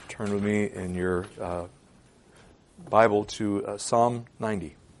turn with me in your Bible to Psalm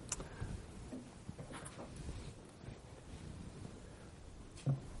 90.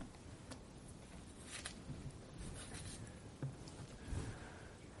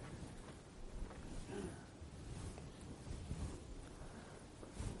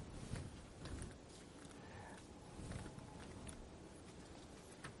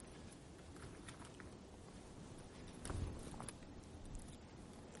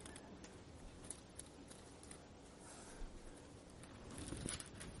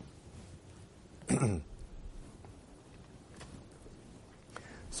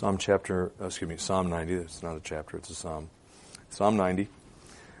 Psalm 90. It's not a chapter, it's a psalm. Psalm 90.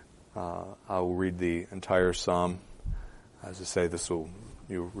 I will read the entire psalm. As I say,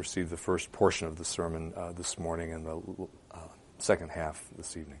 you'll receive the first portion of the sermon this morning and the second half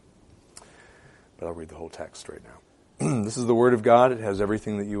this evening. But I'll read the whole text right now. This is the Word of God. It has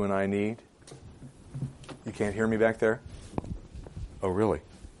everything that you and I need. You can't hear me back there? Oh, really?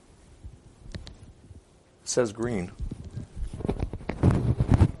 It says green.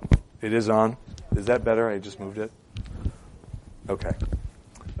 It is on. Is that better? I just moved it? Okay.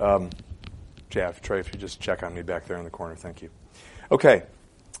 Jeff, Trey, if you just check on me back there in the corner. Thank you. Okay.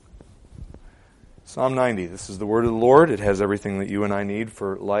 Psalm 90. This is the word of the Lord. It has everything that you and I need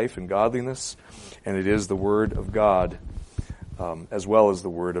for life and godliness. And it is the word of God as well as the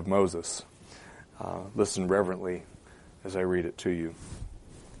word of Moses. Listen reverently as I read it to you.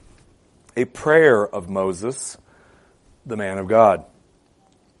 A prayer of Moses, the man of God.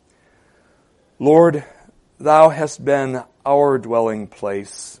 Lord, thou hast been our dwelling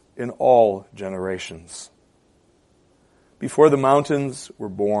place in all generations. Before the mountains were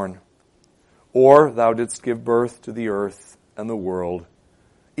born, or thou didst give birth to the earth and the world,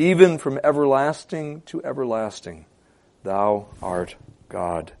 even from everlasting to everlasting, thou art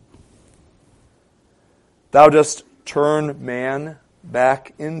God. Thou dost turn man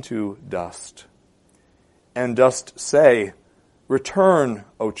back into dust, and dost say, Return,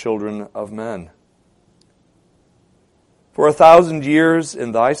 O children of men. For 1,000 years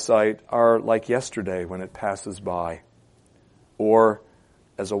in thy sight are like yesterday when it passes by, or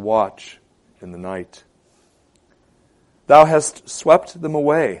as a watch in the night. Thou hast swept them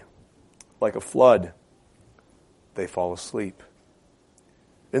away like a flood. They fall asleep.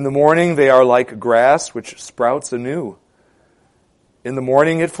 In the morning they are like grass which sprouts anew. In the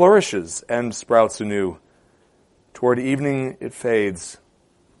morning it flourishes and sprouts anew. Toward evening it fades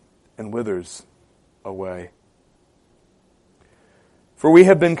and withers away. For we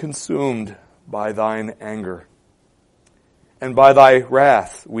have been consumed by thine anger, and by thy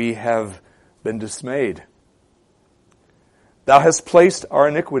wrath we have been dismayed. Thou hast placed our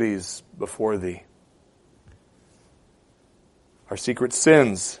iniquities before thee, our secret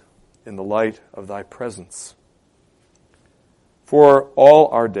sins in the light of thy presence. For all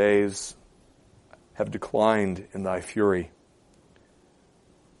our days have declined in thy fury.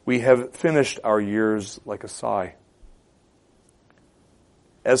 We have finished our years like a sigh.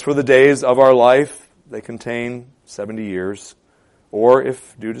 As for the days of our life, they contain 70 years, or,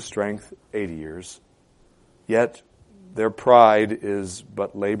 if due to strength, 80 years. Yet their pride is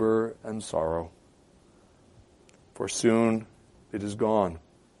but labor and sorrow. For soon it is gone,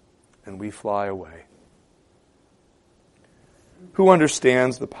 and we fly away. Who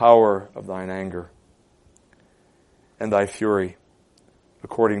understands the power of thine anger and thy fury,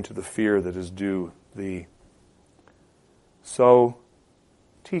 according to the fear that is due thee? So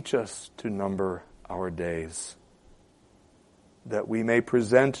teach us to number our days, that we may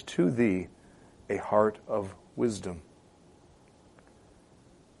present to thee a heart of wisdom.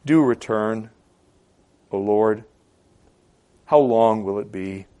 Do return, O Lord. How long will it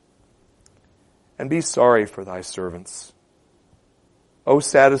be? And be sorry for thy servants. O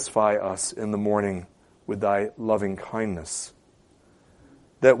satisfy us in the morning with thy loving kindness,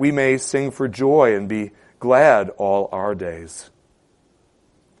 that we may sing for joy and be glad all our days.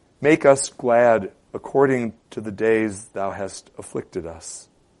 Make us glad according to the days thou hast afflicted us,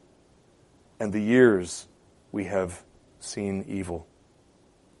 and the years we have seen evil.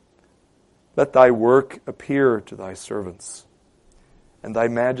 Let thy work appear to thy servants, and thy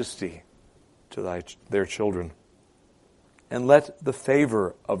majesty to their children. And let the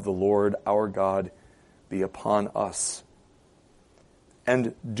favor of the Lord our God be upon us,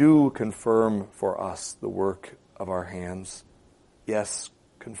 and do confirm for us the work of our hands. Yes,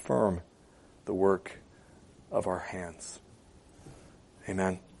 confirm the work of our hands.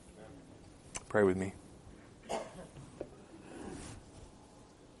 Amen. Pray with me.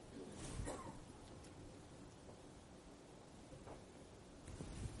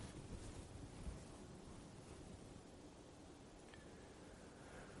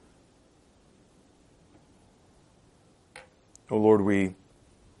 Oh Lord, we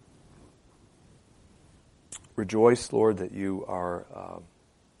rejoice, Lord, that you are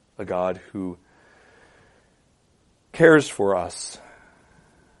a God who cares for us,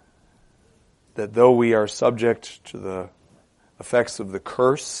 that though we are subject to the effects of the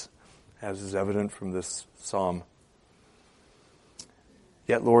curse, as is evident from this psalm,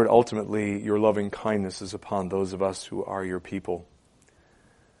 yet, Lord, ultimately your loving kindness is upon those of us who are your people.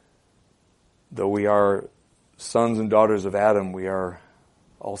 Though we are sons and daughters of Adam, we are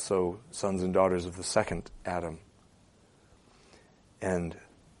also sons and daughters of the second Adam. And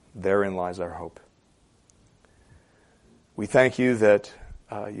therein lies our hope. We thank you that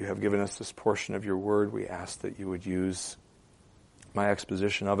you have given us this portion of your word. We ask that you would use my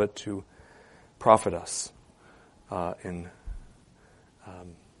exposition of it to profit us in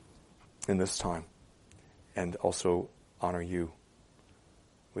this time, and also honor you.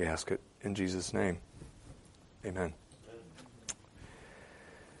 We ask it in Jesus' name. Amen.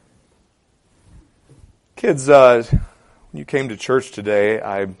 Kids, when you came to church today,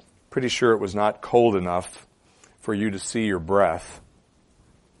 I'm pretty sure it was not cold enough for you to see your breath.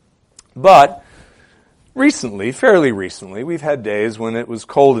 But recently, fairly recently, we've had days when it was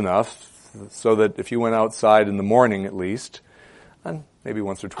cold enough so that if you went outside in the morning at least, and maybe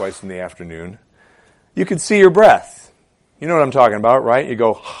once or twice in the afternoon, you could see your breath. You know what I'm talking about, right? You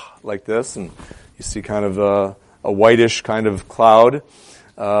go like this, and you see kind of a whitish kind of cloud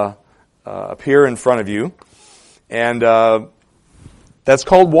appear in front of you. And that's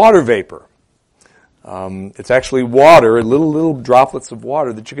called water vapor. It's actually water, little droplets of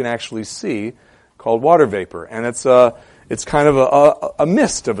water that you can actually see, called water vapor. And it's kind of a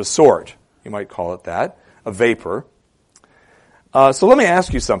mist of a sort, you might call it that, a vapor. So let me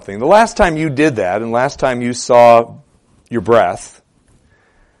ask you something. The last time you did that, and last time you saw your breath,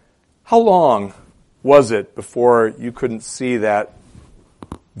 how long was it before you couldn't see that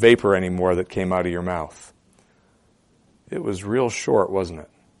vapor anymore that came out of your mouth? It was real short, wasn't it?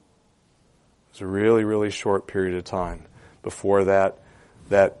 It was a really, really short period of time before that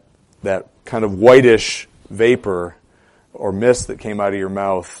kind of whitish vapor or mist that came out of your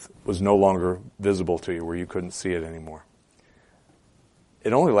mouth was no longer visible to you, where you couldn't see it anymore.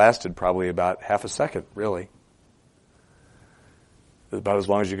 It only lasted probably about half a second, really. It was about as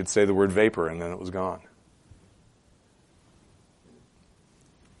long as you could say the word vapor, and then it was gone.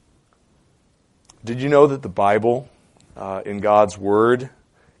 Did you know that the Bible, in God's Word,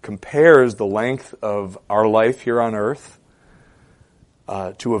 compares the length of our life here on earth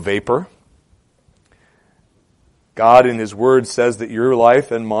to a vapor? God in His Word says that your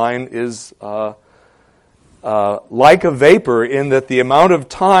life and mine is like a vapor, in that the amount of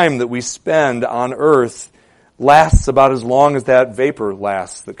time that we spend on earth lasts about as long as that vapor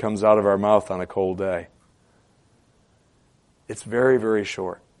lasts that comes out of our mouth on a cold day. It's very, very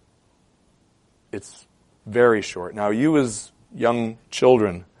short. It's very short. Now, you as young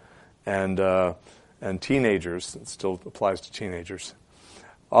children and teenagers, it still applies to teenagers,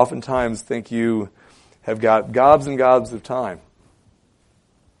 oftentimes think you have got gobs and gobs of time.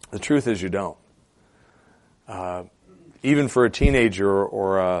 The truth is you don't. Even for a teenager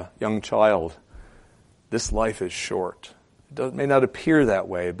or a young child, this life is short. It may not appear that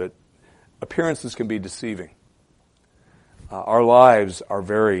way, but appearances can be deceiving. Our lives are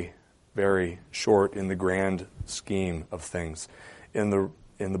very, very short in the grand scheme of things. In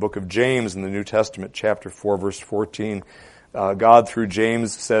the book of James, in the New Testament, chapter 4, verse 14, God through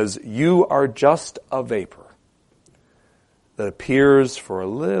James says, "You are just a vapor that appears for a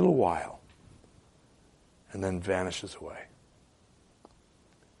little while and then vanishes away."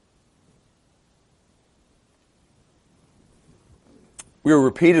 We are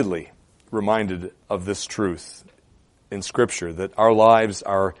repeatedly reminded of this truth in Scripture, that our lives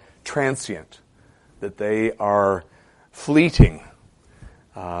are transient, that they are fleeting,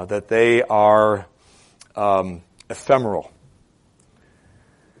 that they are ephemeral.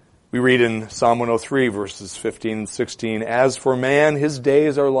 We read in Psalm 103, verses 15 and 16, "As for man, his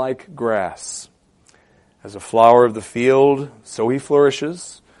days are like grass. As a flower of the field, so he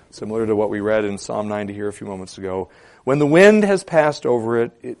flourishes," similar to what we read in Psalm 90 here a few moments ago. "When the wind has passed over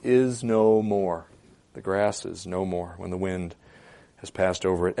it, it is no more." The grass is no more when the wind has passed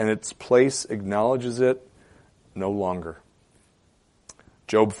over it, and its place acknowledges it no longer.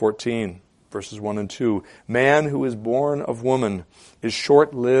 Job 14, verses 1 and 2, "Man who is born of woman is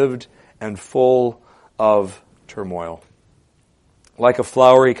short-lived and full of turmoil. Like a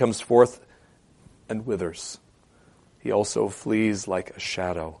flower he comes forth and withers. He also flees like a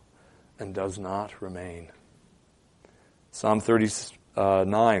shadow and does not remain." Psalm 30,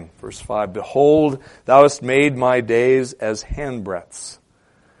 9, verse 5, "Behold, thou hast made my days as handbreadths,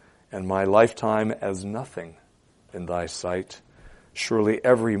 and my lifetime as nothing in thy sight. Surely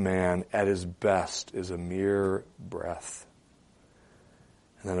every man at his best is a mere breath."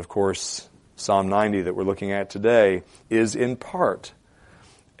 And then, of course, Psalm 90 that we're looking at today is in part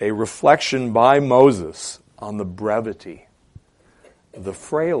a reflection by Moses on the brevity, the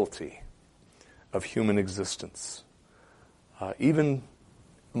frailty of human existence, even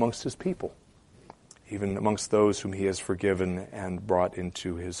amongst his people, even amongst those whom he has forgiven and brought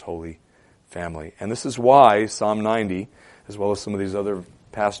into his holy family. And this is why Psalm 90, as well as some of these other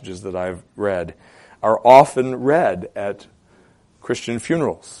passages that I've read, are often read at Christian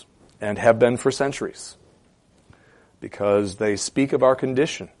funerals and have been for centuries, because they speak of our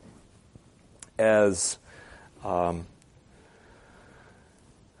condition as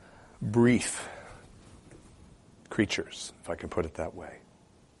brief creatures, if I can put it that way,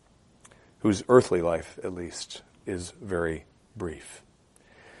 whose earthly life, at least, is very brief.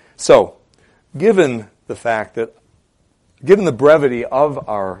 So, given the brevity of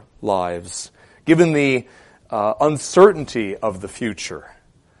our lives, given the uncertainty of the future,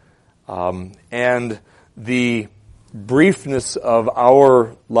 and the briefness of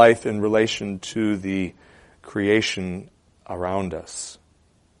our life in relation to the creation around us,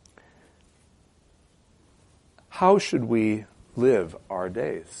 how should we live our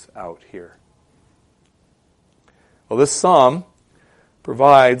days out here? Well, this psalm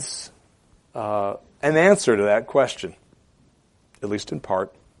provides an answer to that question, at least in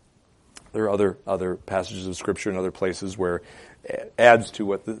part. There are other passages of Scripture in other places where it adds to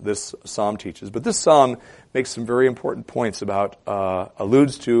what this psalm teaches. But this psalm makes some very important points about,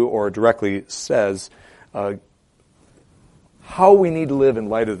 alludes to or directly says how we need to live in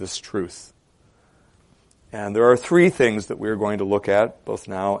light of this truth. And there are three things that we're going to look at, both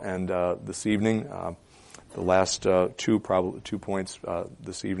now and this evening. The last two points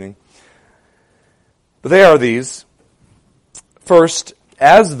this evening. But they are these. First,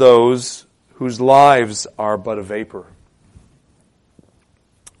 as those whose lives are but a vapor,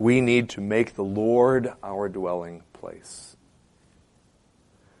 we need to make the Lord our dwelling place.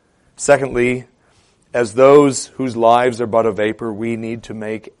 Secondly, as those whose lives are but a vapor, we need to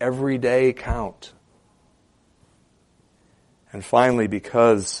make every day count. And finally,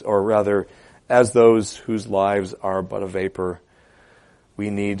 as those whose lives are but a vapor, we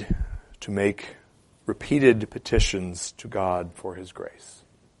need to make repeated petitions to God for His grace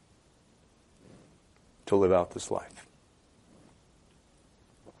to live out this life.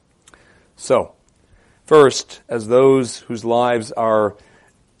 So, first, as those whose lives are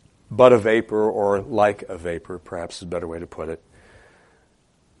but a vapor, or like a vapor, perhaps is a better way to put it,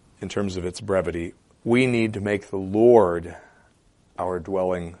 in terms of its brevity, we need to make the Lord our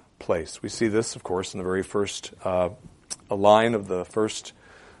dwelling place. We see this, of course, in the very first line of the first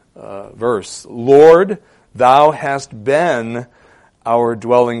verse. "Lord, thou hast been our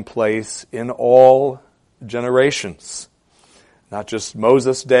dwelling place in all generations." Not just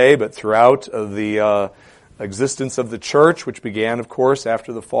Moses' day, but throughout the existence of the church, which began, of course,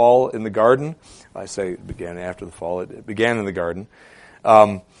 after the fall in the garden. I say it began after the fall. It began in the garden.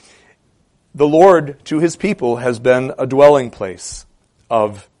 The Lord, to His people, has been a dwelling place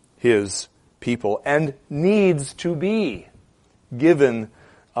of His people and needs to be, given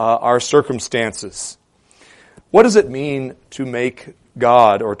our circumstances. What does it mean to make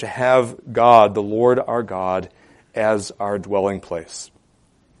God, or to have God, the Lord our God, as our dwelling place?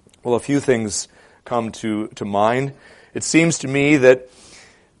 Well, a few things come to mind. It seems to me that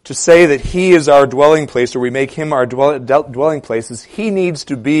to say that He is our dwelling place, or we make Him our dwelling place, is He needs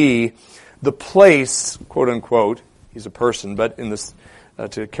to be the place, quote unquote, He's a person, but in this,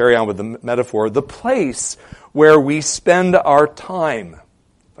 to carry on with the metaphor, the place where we spend our time,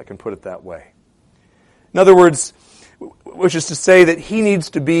 if I can put it that way. In other words, which is to say that He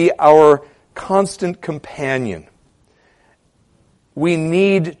needs to be our constant companion. We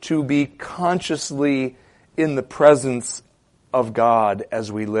need to be consciously in the presence of God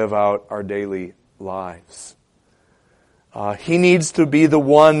as we live out our daily lives. He needs to be the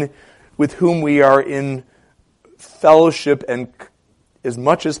one with whom we are in fellowship, and as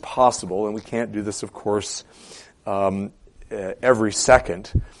much as possible, and we can't do this, of course, every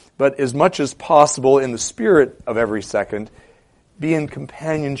second, but as much as possible in the spirit of every second, be in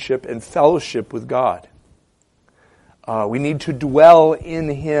companionship and fellowship with God. We need to dwell in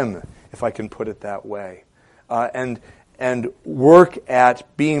Him, if I can put it that way, and work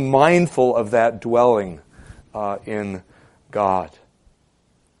at being mindful of that dwelling in God.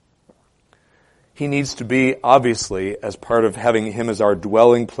 He needs to be, obviously, as part of having him as our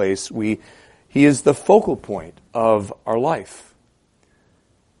dwelling place, he is the focal point of our life.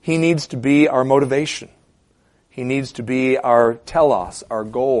 He needs to be our motivation. He needs to be our telos, our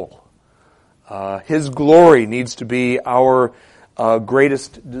goal. His glory needs to be our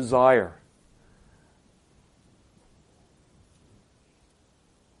greatest desire.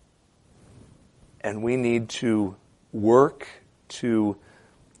 And we need to work to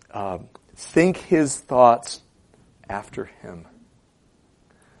think his thoughts after him.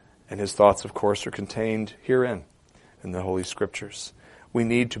 And his thoughts, of course, are contained herein in the Holy Scriptures. We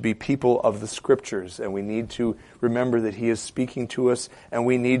need to be people of the Scriptures, and we need to remember that he is speaking to us, and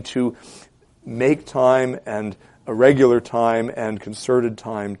we need to make time, and a regular time and concerted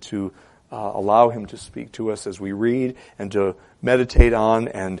time, to allow him to speak to us as we read, and to meditate on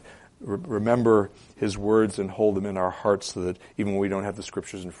and remember his words and hold them in our hearts, so that even when we don't have the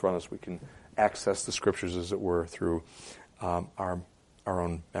Scriptures in front of us, we can access the Scriptures, as it were, through our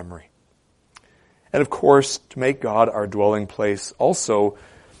own memory. And of course, to make God our dwelling place, also,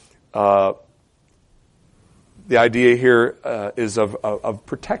 the idea here is of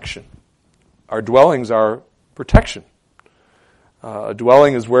protection. Our dwellings are protection. A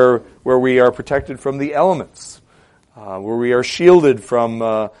dwelling is where we are protected from the elements, where we are shielded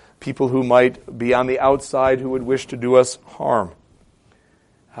from people who might be on the outside who would wish to do us harm.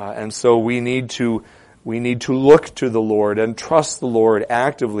 And so we need to look to the Lord and trust the Lord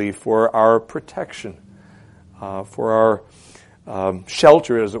actively for our protection, for our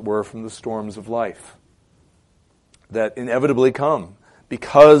shelter, as it were, from the storms of life that inevitably come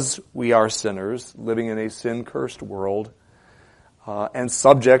because we are sinners living in a sin-cursed world and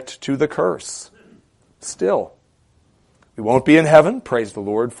subject to the curse still. We won't be in heaven, praise the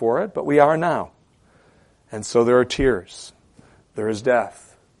Lord for it, but we are now. And so there are tears, there is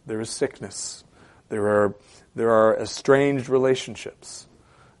death, there is sickness, there are estranged relationships,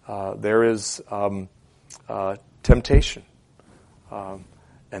 there is temptation, and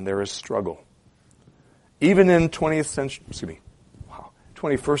there is struggle. Even in 21st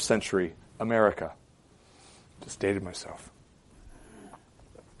century America. Just dated myself.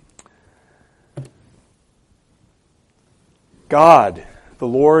 God, the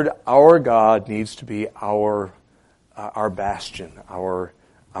Lord, our God, needs to be our bastion, our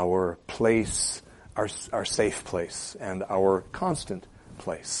place, our safe place, and our constant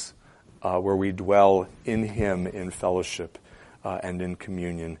place, where we dwell in him in fellowship and in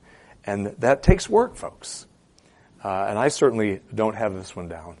communion. And that takes work, folks. And I certainly don't have this one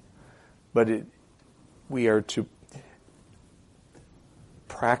down. But we are to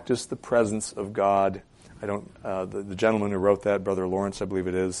practice the presence of God. I don't. The gentleman who wrote that, Brother Lawrence, I believe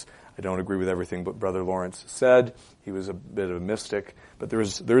it is. I don't agree with everything but Brother Lawrence said. He was a bit of a mystic, but there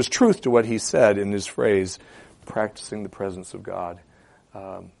is truth to what he said in his phrase, practicing the presence of God.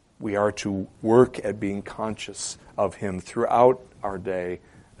 We are to work at being conscious of him throughout our day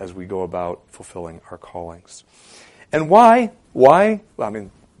as we go about fulfilling our callings. And why? Why? Well, I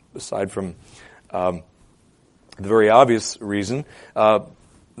mean, aside from the very obvious reason,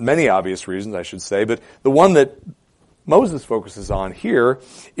 many obvious reasons, I should say, but the one that Moses focuses on here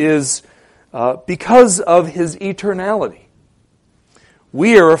is because of his eternality.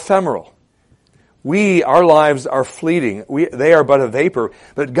 We are ephemeral. Our lives are fleeting. They are but a vapor,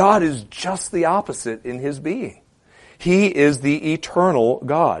 but God is just the opposite in his being. He is the eternal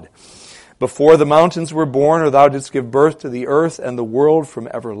God. Before the mountains were born, or thou didst give birth to the earth and the world, from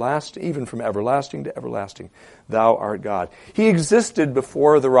everlasting, even from everlasting to everlasting, thou art God. He existed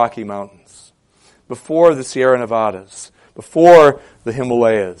before the Rocky Mountains, before the Sierra Nevadas, before the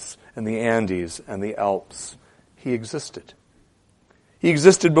Himalayas and the Andes and the Alps. He existed. He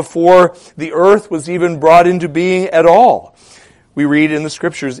existed before the earth was even brought into being at all. We read in the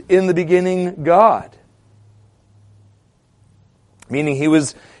Scriptures, in the beginning, God. Meaning he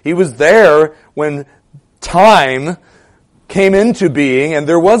was there when time came into being and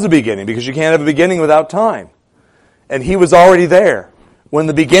there was a beginning, because you can't have a beginning without time. And he was already there when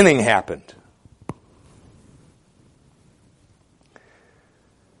the beginning happened.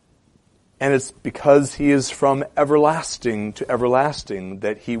 And it's because he is from everlasting to everlasting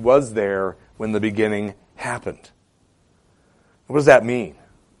that he was there when the beginning happened. What does that mean?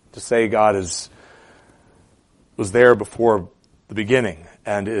 To say God was there before the beginning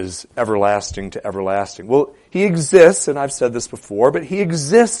and is everlasting to everlasting. Well, he exists, and I've said this before, but he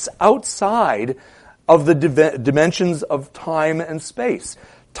exists outside of the dimensions of time and space.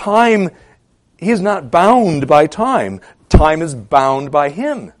 Time, he is not bound by time. Time is bound by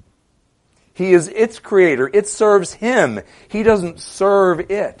him. He is its creator. It serves him. He doesn't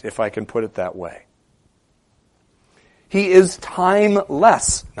serve it, if I can put it that way. He is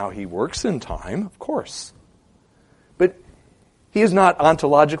timeless. Now, he works in time, of course. But he is not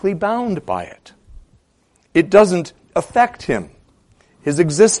ontologically bound by it. It doesn't affect him, his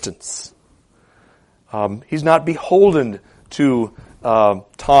existence. He's not beholden to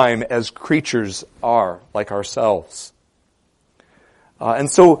time as creatures are, like ourselves. And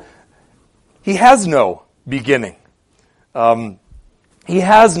so, he has no beginning. He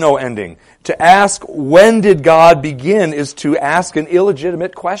has no ending. To ask, when did God begin, is to ask an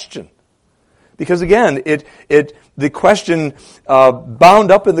illegitimate question. Because again, the question,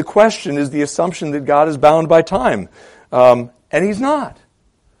 bound up in the question is the assumption that God is bound by time. And he's not.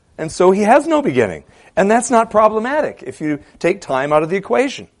 And so he has no beginning. And that's not problematic if you take time out of the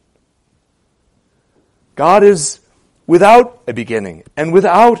equation. God is without a beginning and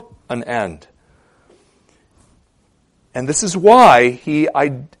without an end. And this is why he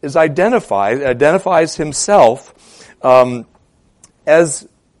identifies himself as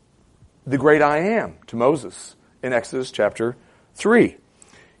the great I am to Moses in Exodus chapter 3.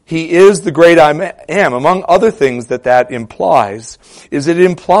 He is the great I am. Among other things that implies, is it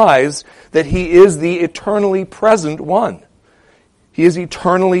implies that he is the eternally present one. He is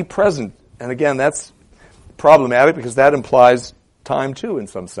eternally present. And again, that's problematic because that implies time too in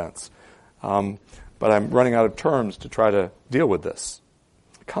some sense. But I'm running out of terms to try to deal with this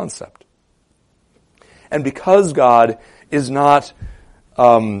concept. And because God is not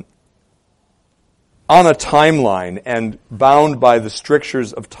on a timeline and bound by the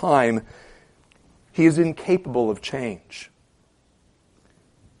strictures of time, he is incapable of change.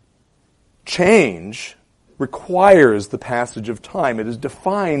 Change requires the passage of time. It is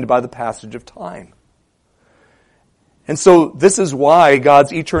defined by the passage of time. And so this is why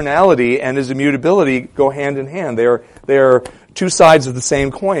God's eternality and his immutability go hand in hand. They are two sides of the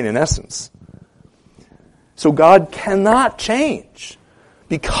same coin in essence. So God cannot change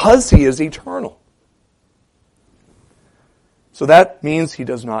because he is eternal. So that means he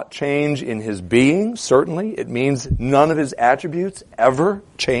does not change in his being, certainly. It means none of his attributes ever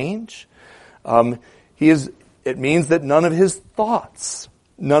change. It means that none of his thoughts,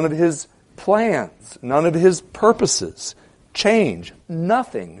 none of his plans, none of his purposes change.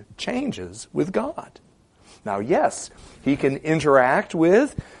 Nothing changes with God. Now, yes, he can interact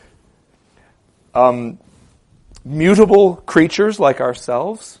with mutable creatures like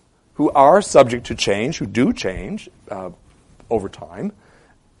ourselves who are subject to change, who do change over time,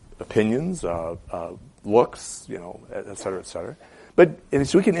 opinions, looks, et cetera, et cetera. And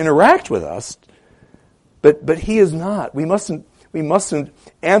so he can interact with us, but he is not. We mustn't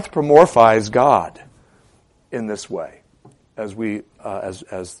anthropomorphize God in this way, as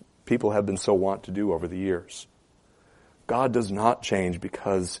as people have been so wont to do over the years. God does not change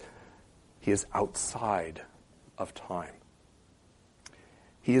because he is outside of time.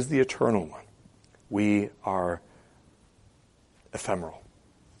 He is the eternal one. We are ephemeral.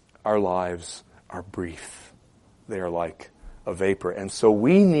 Our lives are brief. They are like a vapor. And so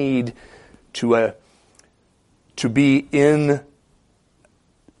we need to be in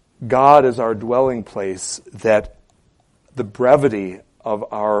God as our dwelling place, that the brevity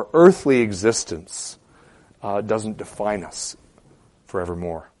of our earthly existence doesn't define us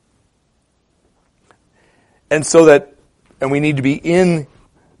forevermore. And we need to be in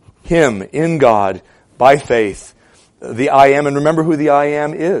him, in God, by faith, the I am. And remember who the I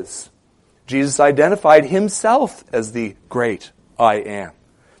am is. Jesus identified himself as the great I am.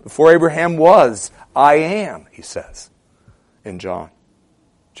 Before Abraham was, I am, he says in John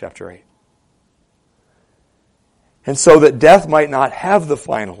chapter 8. And so that death might not have the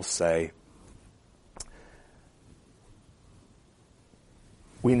final say,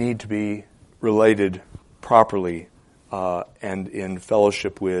 we need to be related properly and in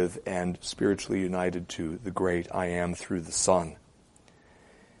fellowship with and spiritually united to the great I am through the Son.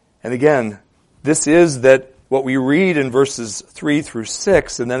 And again, this is that what we read in verses 3 through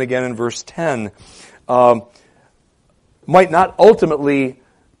 6 and then again in verse 10 might not ultimately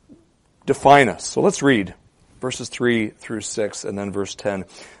define us. So let's read verses 3 through 6 and then verse 10.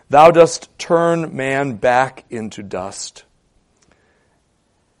 Thou dost turn man back into dust.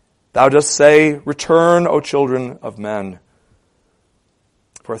 Thou dost say, return, O children of men.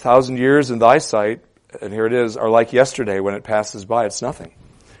 For 1,000 years in thy sight, and here it is, are like yesterday when it passes by, it's nothing,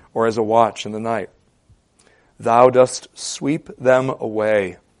 or as a watch in the night. Thou dost sweep them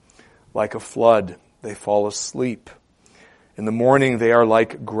away like a flood, they fall asleep. In the morning they are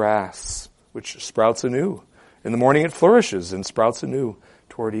like grass, which sprouts anew. In the morning it flourishes and sprouts anew.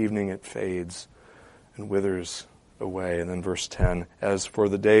 toward evening it fades and withers away. And then verse 10, as for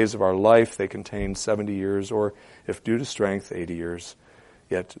the days of our life, they contain 70 years, or if due to strength, 80 years.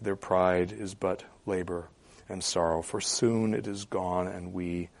 Yet their pride is but labor and sorrow, for soon it is gone and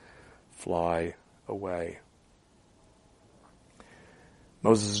we fly away.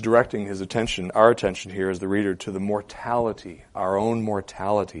 Moses is directing his attention, our attention here as the reader, to the mortality, our own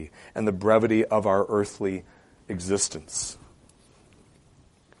mortality, and the brevity of our earthly existence.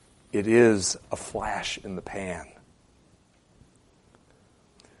 It is a flash in the pan.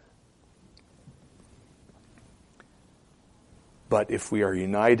 But if we are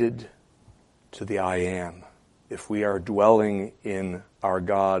united to the I Am, if we are dwelling in our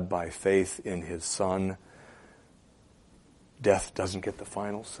God by faith in His Son, death doesn't get the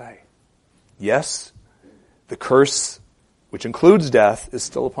final say. Yes, the curse, which includes death, is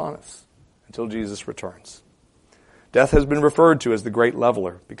still upon us until Jesus returns. Death has been referred to as the great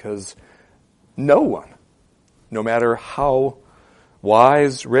leveler because no one, no matter how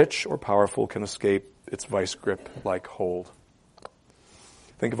wise, rich, or powerful, can escape its vice grip-like hold.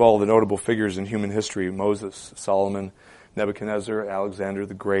 Think of all the notable figures in human history: Moses, Solomon, Nebuchadnezzar, Alexander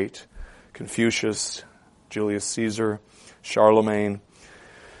the Great, Confucius, Julius Caesar, Charlemagne,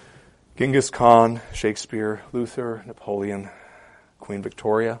 Genghis Khan, Shakespeare, Luther, Napoleon, Queen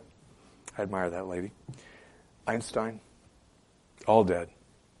Victoria. I admire that lady. Einstein, all dead,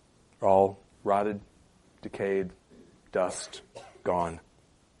 all rotted, decayed, dust, gone.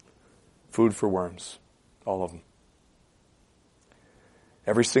 Food for worms, all of them.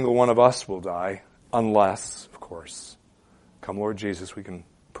 Every single one of us will die, unless, of course, come Lord Jesus, we can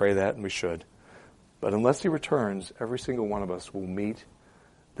pray that, and we should. But unless He returns, every single one of us will meet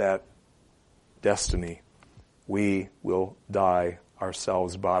that destiny. We will die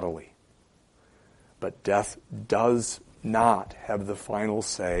ourselves bodily. But death does not have the final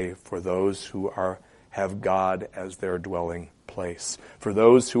say for those who have God as their dwelling place. For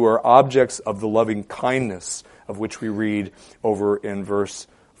those who are objects of the loving kindness of which we read over in verse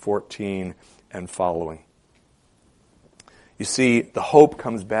 14 and following. You see, the hope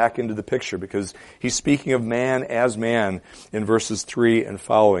comes back into the picture because he's speaking of man as man in verses 3 and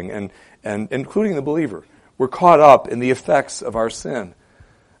following, and including the believer. We're caught up in the effects of our sin.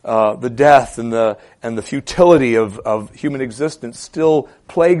 The death and the futility of human existence still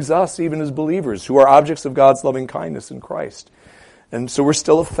plagues us even as believers who are objects of God's loving kindness in Christ. And so we're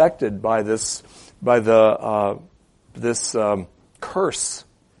still affected by this curse.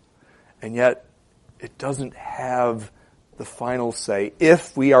 And yet it doesn't have the final say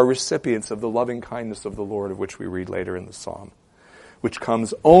if we are recipients of the loving kindness of the Lord, of which we read later in the psalm, which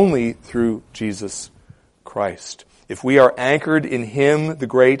comes only through Jesus Christ. If we are anchored in Him, the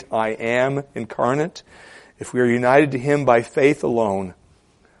great I Am incarnate, if we are united to Him by faith alone,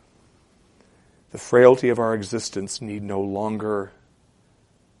 the frailty of our existence need no longer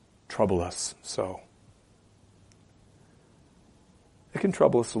trouble us so. It can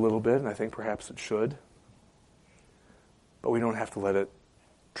trouble us a little bit, and I think perhaps it should. But we don't have to let it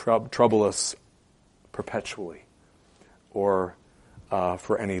trouble us perpetually or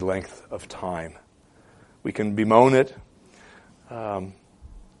for any length of time. We can bemoan it, the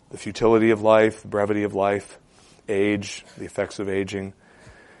futility of life, the brevity of life, age, the effects of aging,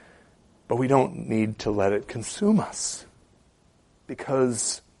 but we don't need to let it consume us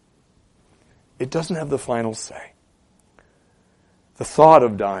because it doesn't have the final say. The thought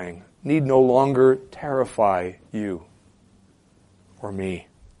of dying need no longer terrify you or me,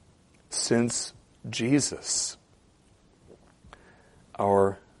 since Jesus,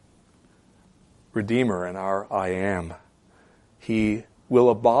 our Redeemer and our I Am, He will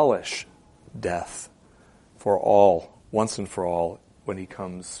abolish death for all, once and for all, when He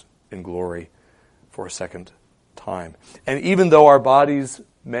comes in glory for a second time. And even though our bodies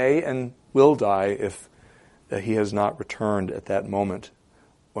may and will die if He has not returned at that moment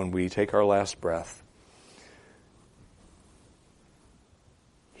when we take our last breath,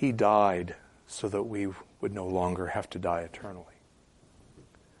 He died so that we would no longer have to die eternally.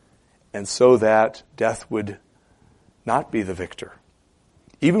 And so that death would not be the victor,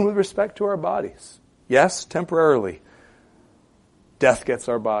 even with respect to our bodies. Yes, temporarily, death gets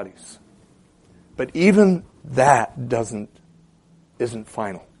our bodies. But even that isn't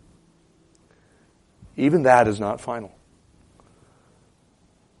final. Even that is not final.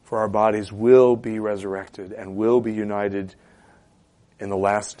 For our bodies will be resurrected and will be united in the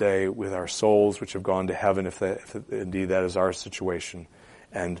last day with our souls which have gone to heaven, if indeed that is our situation.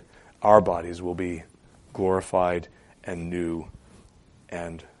 And our bodies will be glorified and new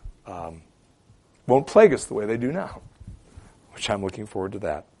and won't plague us the way they do now. which I'm looking forward to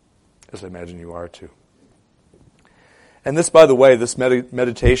that, as I imagine you are too. And this, by the way, this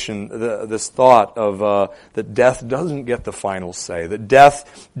meditation, this thought of that death doesn't get the final say, that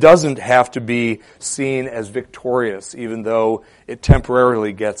death doesn't have to be seen as victorious, even though it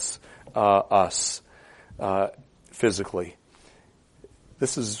temporarily gets us physically.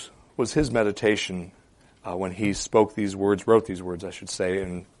 This was his meditation when he spoke these words, wrote these words, I should say,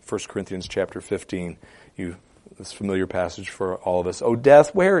 in 1 Corinthians chapter 15. This familiar passage for all of us. "O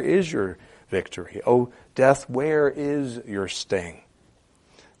death, where is your victory? O death, where is your sting?"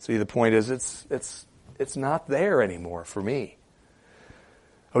 See, the point is, it's not there anymore for me.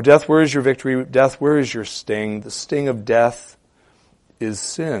 "O death, where is your victory? Death, where is your sting?" The sting of death is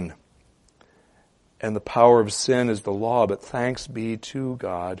sin. And the power of sin is the law, but thanks be to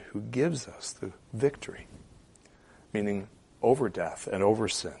God who gives us the victory, meaning over death and over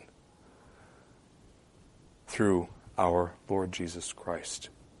sin, through our Lord Jesus Christ.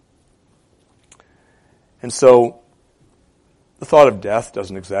 And so, the thought of death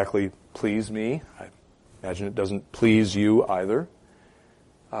doesn't exactly please me. I imagine it doesn't please you either.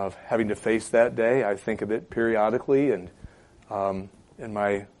 Of having to face that day, I think of it periodically, and in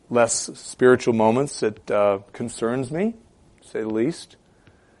my less spiritual moments, it concerns me, to say the least.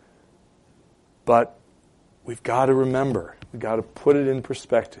 But we've got to remember, we've got to put it in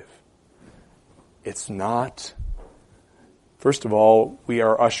perspective. It's not, first of all, we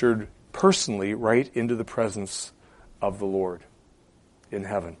are ushered personally right into the presence of the Lord in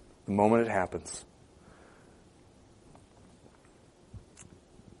heaven, the moment it happens.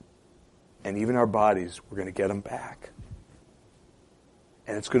 And even our bodies, we're going to get them back.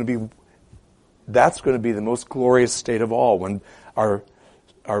 And that's going to be the most glorious state of all, when our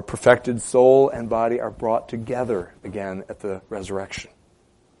perfected soul and body are brought together again at the resurrection.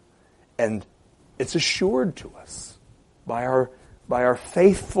 And it's assured to us by our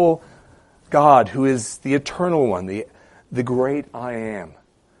faithful God, who is the eternal one, the great I am.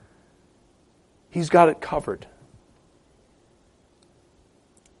 He's got it covered.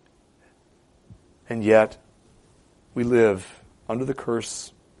 And yet, we live under the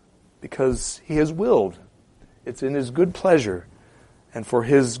curse because He has willed. It's in His good pleasure and for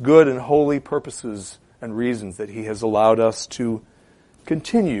His good and holy purposes and reasons that He has allowed us to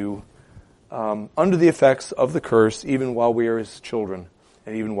continue under the effects of the curse, even while we are His children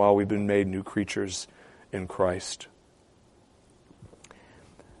and even while we've been made new creatures in Christ.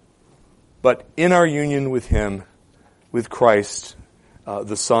 But in our union with Him, with Christ,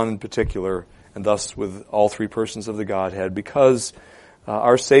 the Son in particular, and thus with all three persons of the Godhead, because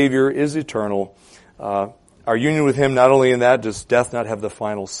our Savior is eternal, our union with Him, not only in that does death not have the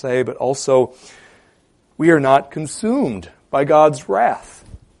final say, but also we are not consumed by God's wrath,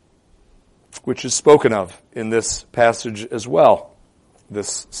 which is spoken of in this passage as well,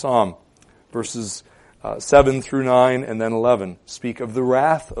 this psalm. Verses 7 through 9 and then 11 speak of the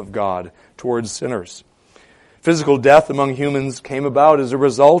wrath of God towards sinners. Physical death among humans came about as a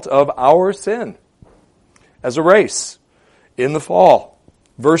result of our sin, as a race, in the fall.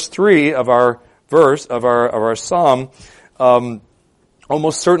 Verse 3 of our psalm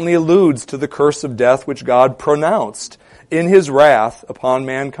almost certainly alludes to the curse of death which God pronounced in His wrath upon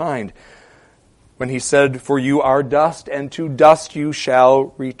mankind, when He said, "For you are dust, and to dust you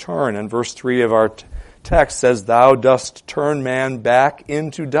shall return." And verse 3 of our text says, "Thou dost turn man back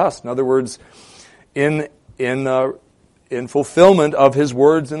into dust." In other words, in fulfillment of His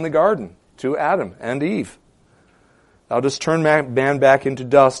words in the garden to Adam and Eve. "Thou dost turn man back into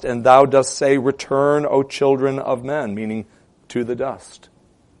dust, and thou dost say, Return, O children of men," meaning to the dust.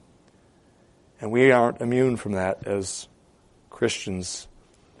 And we aren't immune from that as Christians,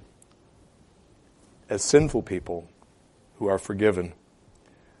 as sinful people who are forgiven.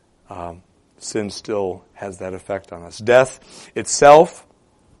 Sin still has that effect on us. Death itself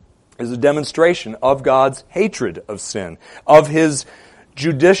is a demonstration of God's hatred of sin, of His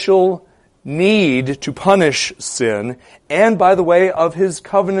judicial need to punish sin, and, by the way, of His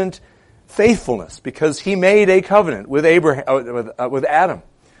covenant faithfulness, because He made a covenant with with Adam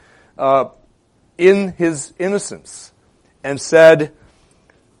in his innocence, and said,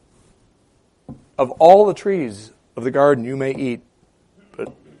 "Of all the trees of the garden you may eat,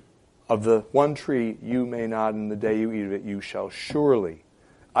 but of the one tree you may not, and the day you eat of it you shall surely,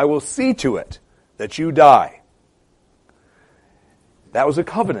 I will see to it that you die." That was a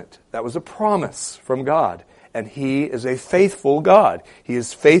covenant. That was a promise from God. And He is a faithful God. He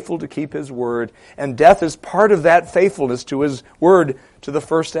is faithful to keep His word. And death is part of that faithfulness to His word to the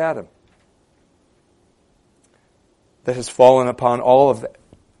first Adam, that has fallen upon all of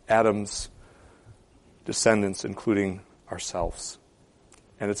Adam's descendants, including ourselves.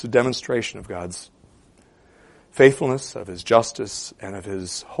 And it's a demonstration of God's faithfulness, of His justice, and of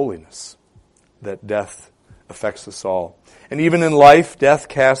His holiness that death affects us all. And even in life, death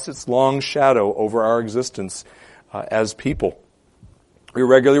casts its long shadow over our existence as people. We're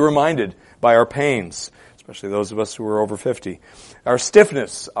regularly reminded by our pains, especially those of us who are over 50, our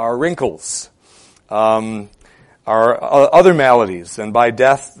stiffness, our wrinkles, our other maladies, and by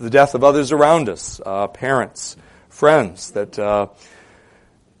death, the death of others around us, parents, friends, that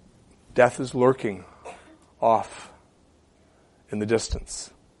death is lurking off in the distance.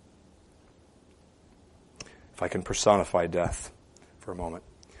 If I can personify death for a moment.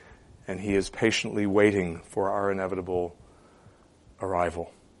 And He is patiently waiting for our inevitable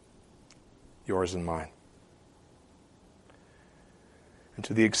arrival, yours and mine. And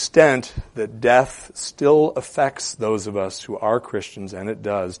to the extent that death still affects those of us who are Christians, and it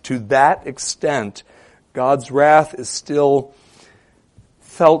does, to that extent, God's wrath is still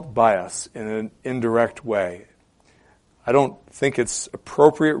felt by us in an indirect way. I don't think it's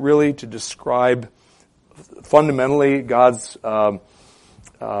appropriate really to describe fundamentally God's,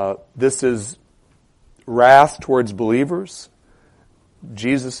 this is wrath towards believers.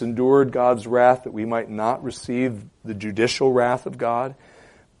 Jesus endured God's wrath that we might not receive the judicial wrath of God.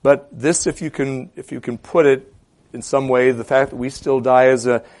 But this, if you can put it in some way, the fact that we still die is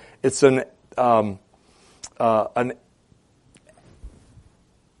an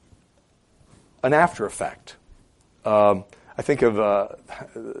after effect. I think of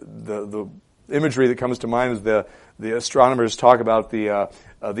the imagery that comes to mind is the astronomers talk about the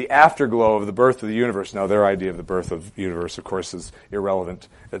afterglow of the birth of the universe. Now, their idea of the birth of the universe, of course, is irrelevant.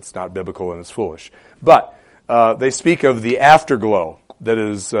 It's not biblical and it's foolish. But they speak of the afterglow that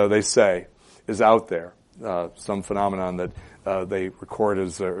is, they say, is out there. Some phenomenon that they record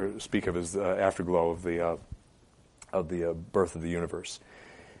as, or speak of as the afterglow of the birth of the universe.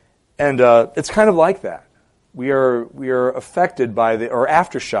 And it's kind of like that. We are affected by or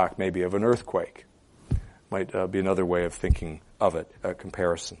aftershock maybe of an earthquake. Might be another way of thinking of it, a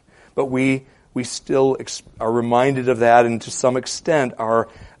comparison. But we still are reminded of that, and to some extent are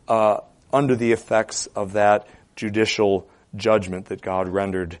under the effects of that judicial judgment that God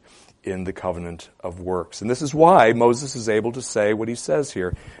rendered in the covenant of works. And this is why Moses is able to say what he says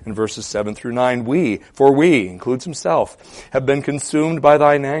here in verses 7 through 9. We, includes himself, have been consumed by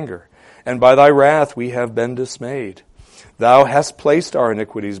thine anger, and by thy wrath we have been dismayed. Thou hast placed our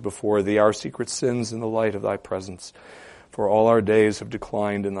iniquities before thee, our secret sins in the light of thy presence. For all our days have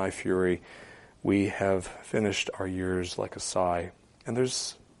declined in thy fury. We have finished our years like a sigh. And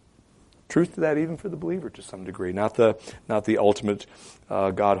there's truth to that even for the believer to some degree. Not the ultimate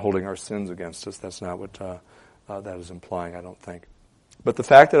God holding our sins against us. That's not what that is implying, I don't think. But the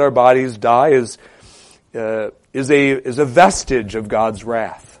fact that our bodies die is a vestige of God's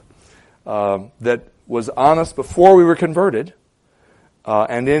wrath that was on us before we were converted,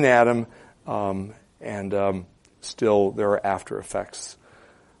 and in Adam, and still there are after effects,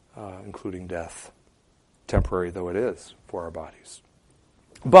 including death, temporary though it is for our bodies.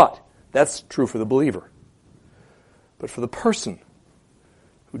 But that's true for the believer. But for the person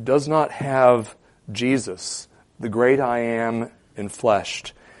who does not have Jesus, the great I am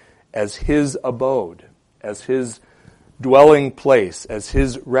enfleshed, as his abode, as his dwelling place, as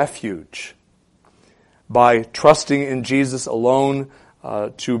his refuge, by trusting in Jesus alone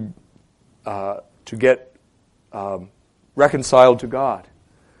to get reconciled to God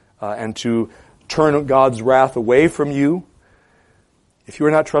and to turn God's wrath away from you. If you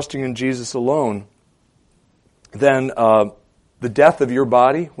are not trusting in Jesus alone, then the death of your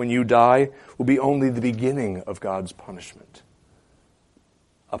body when you die will be only the beginning of God's punishment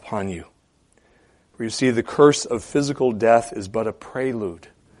upon you. For you see, the curse of physical death is but a prelude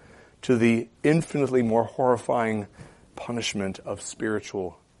to the infinitely more horrifying punishment of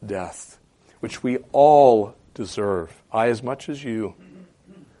spiritual death, which we all deserve, I as much as you.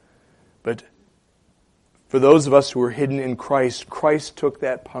 But for those of us who are hidden in Christ, Christ took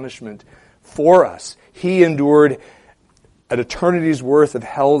that punishment for us. He endured an eternity's worth of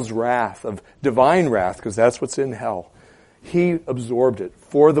hell's wrath, of divine wrath, because that's what's in hell. He absorbed it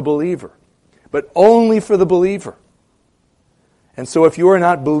for the believer, but only for the believer. And so if you are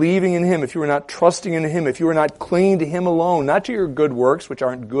not believing in Him, if you are not trusting in Him, if you are not clinging to Him alone, not to your good works, which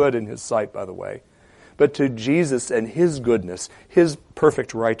aren't good in His sight, by the way, but to Jesus and His goodness, His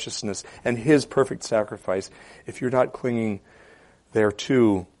perfect righteousness, and His perfect sacrifice, if you're not clinging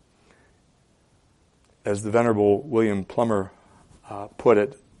thereto, as the Venerable William Plummer put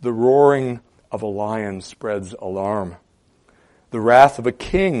it, the roaring of a lion spreads alarm. The wrath of a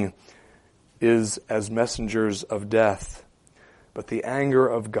king is as messengers of death, but the anger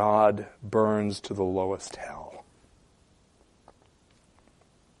of God burns to the lowest hell.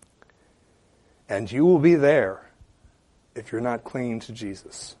 And you will be there if you're not clinging to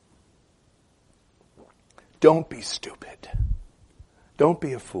Jesus. Don't be stupid. Don't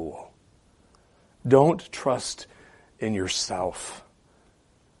be a fool. Don't trust in yourself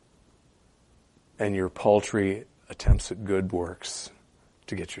and your paltry attempts at good works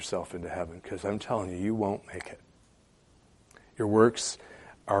to get yourself into heaven, because I'm telling you, you won't make it. Your works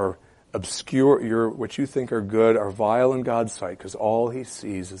are obscure. What you think are good are vile in God's sight, because all he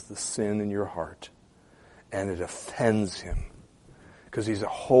sees is the sin in your heart, and it offends him, because he's a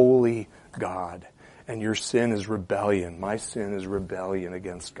holy God, and your sin is rebellion. My sin is rebellion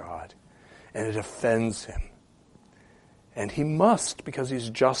against God, and it offends him. And he must, because he's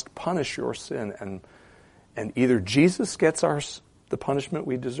just, punish your sin, and either Jesus gets the punishment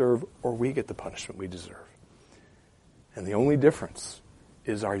we deserve, or we get the punishment we deserve. And the only difference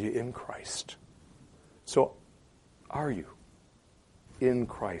is, are you in Christ? So, are you in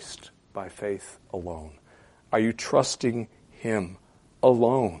Christ by faith alone? Are you trusting him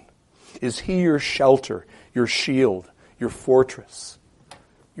alone? Is he your shelter, your shield, your fortress,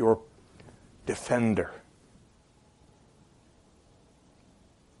 your defender?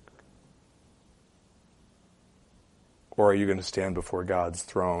 Or are you going to stand before God's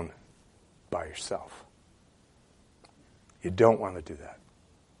throne by yourself? You don't want to do that.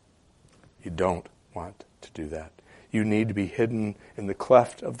 You don't want to do that. You need to be hidden in the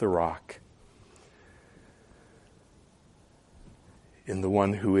cleft of the rock, in the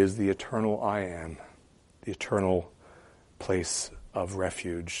one who is the eternal I am, the eternal place of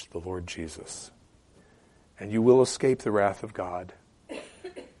refuge, the Lord Jesus. And you will escape the wrath of God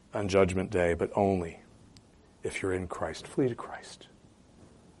on Judgment Day, but only if you're in Christ. Flee to Christ.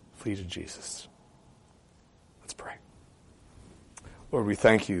 Flee to Jesus. Let's pray. Lord, we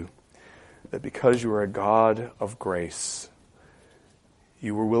thank you that because you are a God of grace,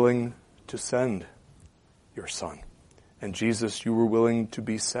 you were willing to send your Son. And Jesus, you were willing to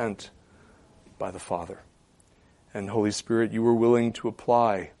be sent by the Father. And Holy Spirit, you were willing to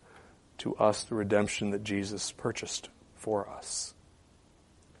apply to us the redemption that Jesus purchased for us.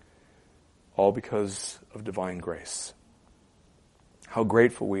 All because of divine grace. How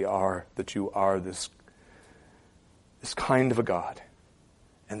grateful we are that you are this kind of a God,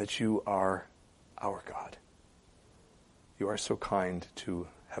 and that you are our God. You are so kind to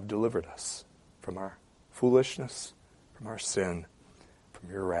have delivered us from our foolishness, from our sin, from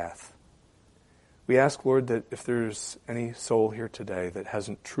your wrath. We ask, Lord, that if there's any soul here today that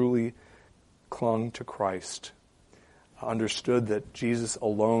hasn't truly clung to Christ, understood that Jesus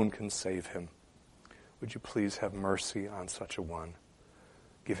alone can save him, would you please have mercy on such a one?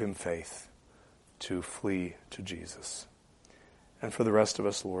 Give him faith to flee to Jesus. And for the rest of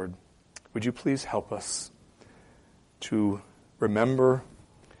us, Lord, would you please help us to remember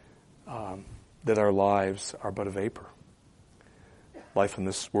that our lives are but a vapor. Life in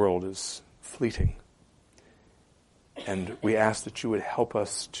this world is fleeting. And we ask that you would help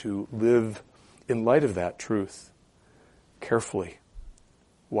us to live in light of that truth, carefully,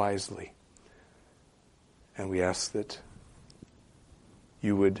 wisely. And we ask that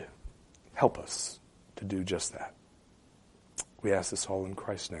you would help us to do just that. We ask this all in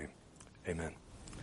Christ's name. Amen.